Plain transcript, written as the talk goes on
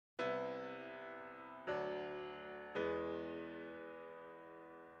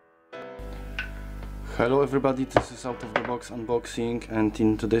Hello everybody, this is Out of the Box Unboxing, and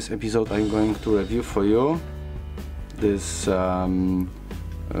in today's episode I'm going to review for you this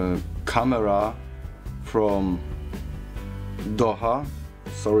camera from Dahua.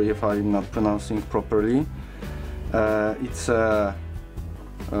 Sorry if I'm not pronouncing properly. It's a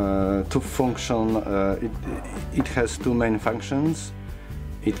two-function. It has two main functions.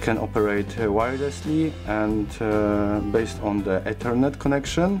 It can operate wirelessly and based on the Ethernet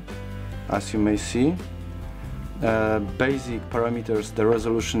connection, as you may see. Basic parameters, the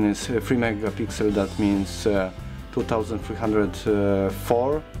resolution is 3 megapixel, that means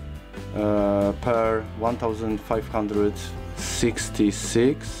 2304 per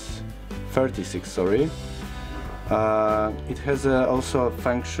 1566 sorry. It has also a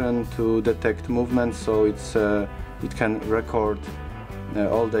function to detect movement, so it can record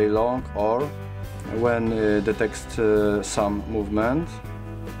all day long, or when it detects some movement.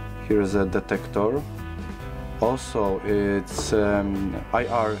 Here is a detector. Also, it's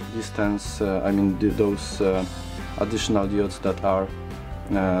IR distance, I mean those additional diodes that are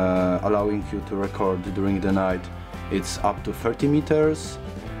allowing you to record during the night. It's up to 30 meters,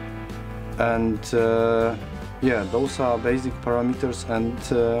 and yeah, those are basic parameters, and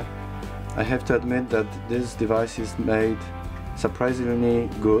I have to admit that this device is made surprisingly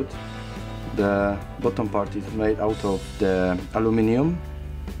good. The bottom part is made out of the aluminum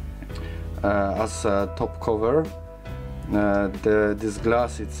as a top cover. This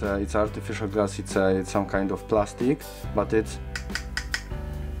glass, it's artificial glass, it's some kind of plastic, but it's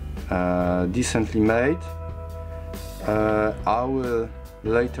decently made. I will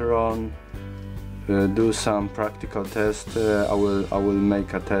later on do some practical test. I will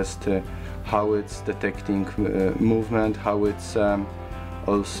make a test how it's detecting movement, how it's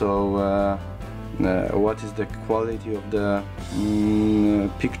also what is the quality of the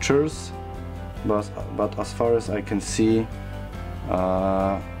pictures. But as far as I can see,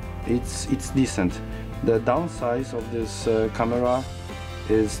 it's decent. The downside of this camera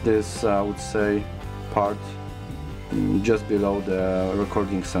is this, I would say, part just below the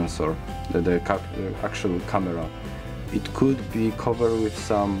recording sensor, the actual camera. It could be covered with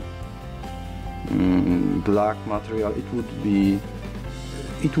some black material. It would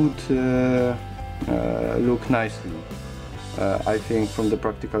look nicely. I think from the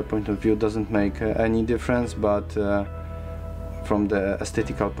practical point of view doesn't make any difference, but from the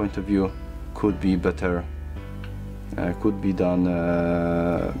aesthetical point of view could be better, could be done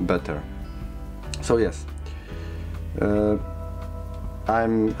better. So yes,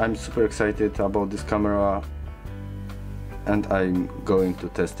 I'm super excited about this camera, and I'm going to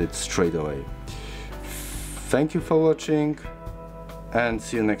test it straight away. Thank you for watching, and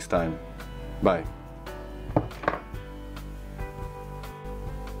see you next time. Bye.